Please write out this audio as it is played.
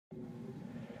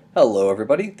Hello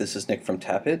everybody, this is Nick from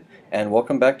TapIt, and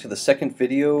welcome back to the second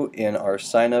video in our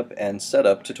sign up and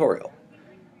setup tutorial.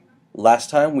 Last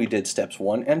time we did steps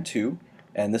 1 and 2,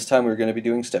 and this time we're going to be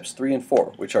doing steps 3 and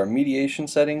 4, which are mediation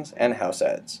settings and house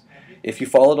ads. If you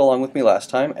followed along with me last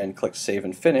time and click save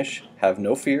and finish, have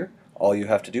no fear. All you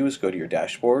have to do is go to your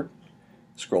dashboard,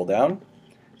 scroll down,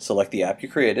 select the app you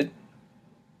created,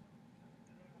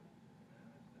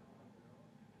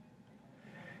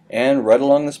 and right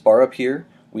along this bar up here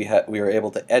we are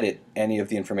able to edit any of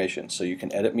the information. So you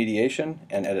can edit mediation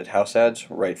and edit house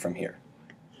ads right from here.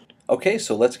 Okay,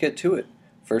 so let's get to it.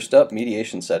 First up,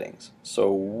 mediation settings. So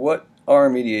what are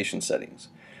mediation settings?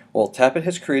 Well, TapIt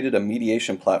has created a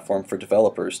mediation platform for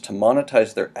developers to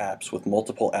monetize their apps with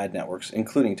multiple ad networks,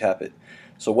 including TapIt.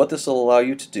 So what this will allow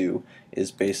you to do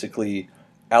is basically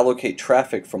allocate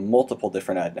traffic from multiple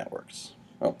different ad networks.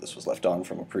 Oh, this was left on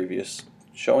from a previous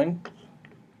showing.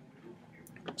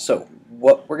 So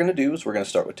what we're going to do is we're going to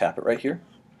start with TapIt right here.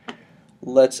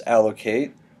 Let's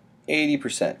allocate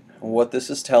 80%. What this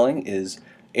is telling is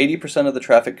 80% of the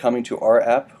traffic coming to our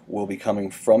app will be coming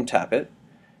from TapIt,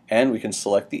 and we can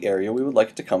select the area we would like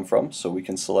it to come from. So we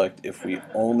can select if we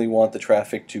only want the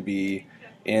traffic to be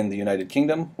in the United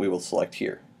Kingdom, we will select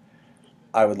here.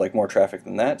 I would like more traffic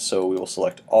than that, so we will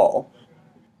select all.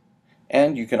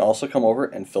 And you can also come over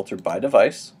and filter by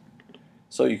device.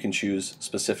 So you can choose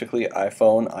specifically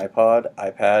iPhone, iPod,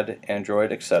 iPad,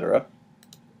 Android, etc.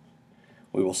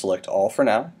 We will select all for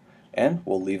now, and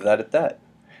we'll leave that at that.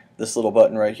 This little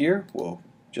button right here will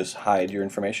just hide your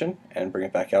information and bring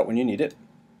it back out when you need it.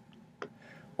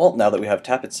 Well, now that we have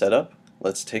TapIt set up,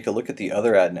 let's take a look at the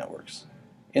other ad networks.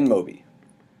 InMobi.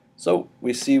 So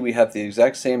we see we have the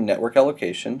exact same network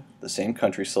allocation, the same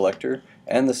country selector,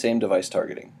 and the same device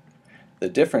targeting. The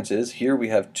difference is here we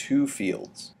have two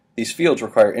fields. These fields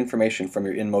require information from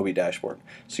your InMobi dashboard,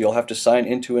 so you'll have to sign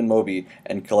into InMobi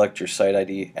and collect your site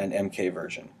ID and MK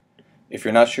version. If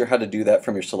you're not sure how to do that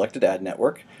from your selected ad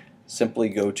network, simply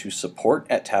go to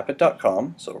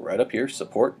support@tapit.com, so right up here,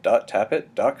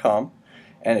 support.tapit.com,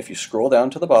 and if you scroll down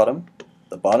to the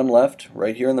bottom left,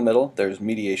 right here in the middle, there's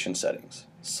mediation settings.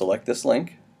 Select this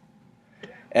link,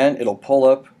 and it'll pull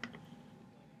up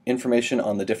information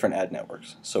on the different ad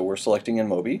networks. So we're selecting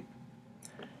InMobi.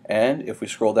 And if we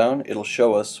scroll down, it'll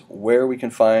show us where we can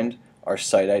find our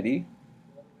site ID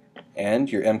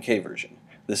and your MK version.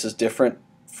 This is different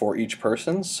for each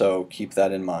person, so keep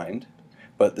that in mind.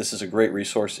 But this is a great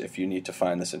resource if you need to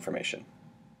find this information.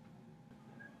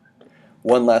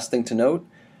 One last thing to note,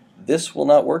 this will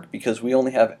not work because we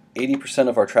only have 80%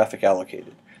 of our traffic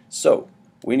allocated. So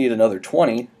we need another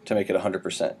 20 to make it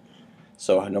 100%.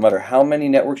 So no matter how many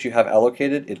networks you have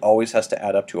allocated, it always has to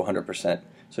add up to 100%.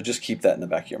 So just keep that in the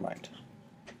back of your mind.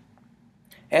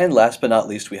 And last but not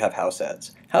least, we have house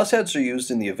ads. House ads are used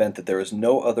in the event that there is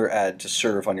no other ad to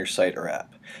serve on your site or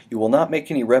app. You will not make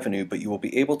any revenue, but you will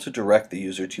be able to direct the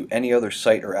user to any other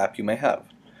site or app you may have.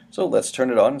 So let's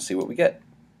turn it on and see what we get.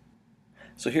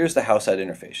 So here's the house ad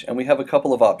interface, and we have a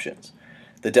couple of options.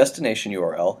 The destination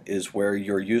URL is where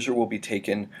your user will be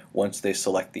taken once they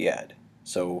select the ad.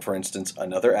 So for instance,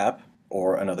 another app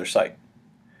or another site.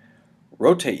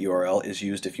 Rotate URL is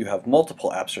used if you have multiple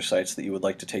apps or sites that you would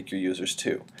like to take your users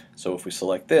to. So if we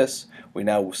select this, we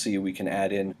now see we can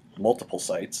add in multiple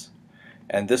sites,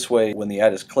 and this way when the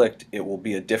ad is clicked it will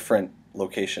be a different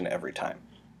location every time.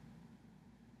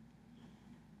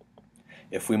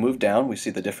 If we move down, we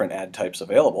see the different ad types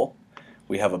available.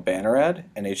 We have a banner ad,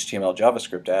 an HTML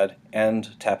JavaScript ad, and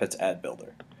TapIt's ad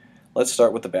builder. Let's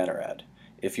start with the banner ad.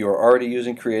 If you are already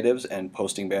using creatives and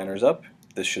posting banners up,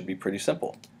 this should be pretty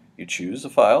simple. You choose a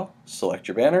file, select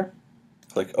your banner,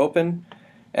 click open,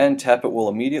 and TapIt will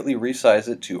immediately resize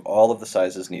it to all of the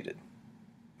sizes needed.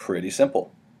 Pretty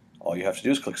simple. All you have to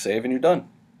do is click save and you're done.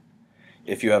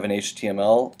 If you have an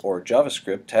HTML or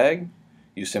JavaScript tag,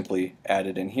 you simply add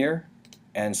it in here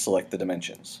and select the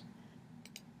dimensions.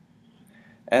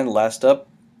 And last up,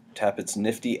 TapIt's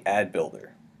nifty ad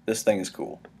builder. This thing is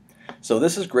cool. So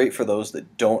this is great for those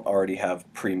that don't already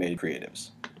have pre-made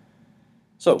creatives.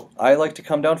 So I like to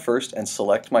come down first and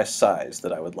select my size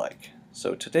that I would like.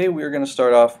 So today we are going to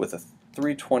start off with a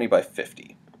 320 by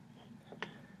 50.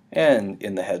 And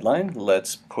in the headline,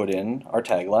 let's put in our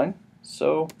tagline.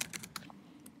 So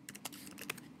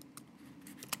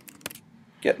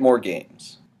get more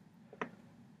games.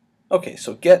 Okay,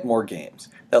 so get more games.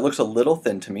 That looks a little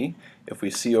thin to me. If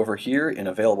we see over here in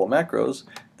available macros,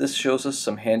 this shows us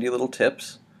some handy little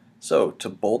tips. So to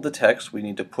bold the text, we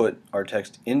need to put our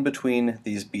text in between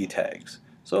these B tags.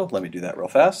 So let me do that real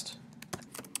fast.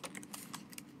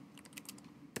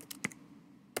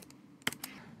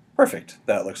 Perfect,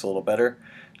 that looks a little better.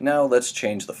 Now let's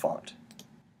change the font.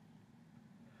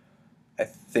 I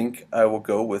think I will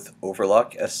go with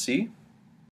Overlock SC.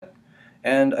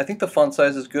 And I think the font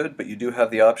size is good, but you do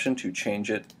have the option to change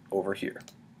it over here.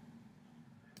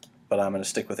 But I'm going to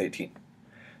stick with 18.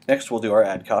 Next we'll do our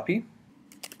ad copy.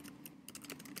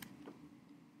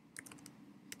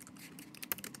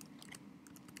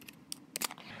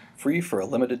 Free for a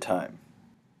limited time.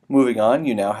 Moving on,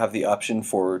 you now have the option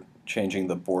for changing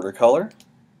the border color,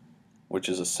 which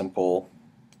is a simple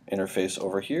interface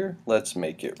over here. Let's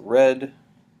make it red.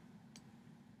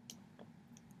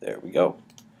 There we go.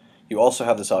 You also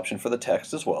have this option for the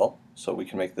text as well, so we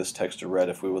can make this text red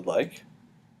if we would like.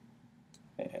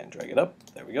 And drag it up.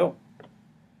 There we go.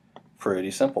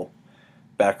 Pretty simple.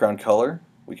 Background color,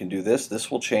 we can do this. This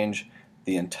will change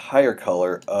the entire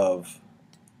color of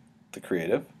the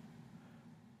creative.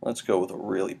 Let's go with a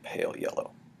really pale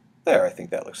yellow. There, I think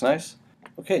that looks nice.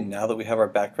 Okay, now that we have our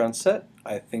background set,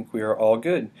 I think we are all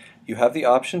good. You have the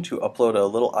option to upload a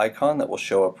little icon that will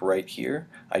show up right here.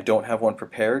 I don't have one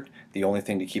prepared. The only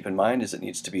thing to keep in mind is it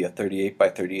needs to be a 38 by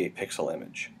 38 pixel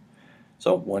image.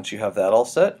 So once you have that all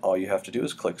set, all you have to do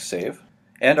is click Save.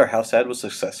 And our house ad was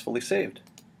successfully saved.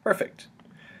 Perfect.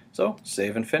 So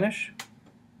save and finish.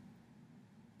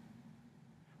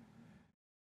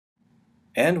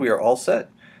 And we are all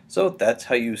set. So that's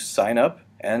how you sign up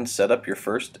and set up your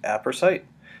first app or site.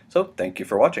 So thank you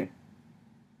for watching.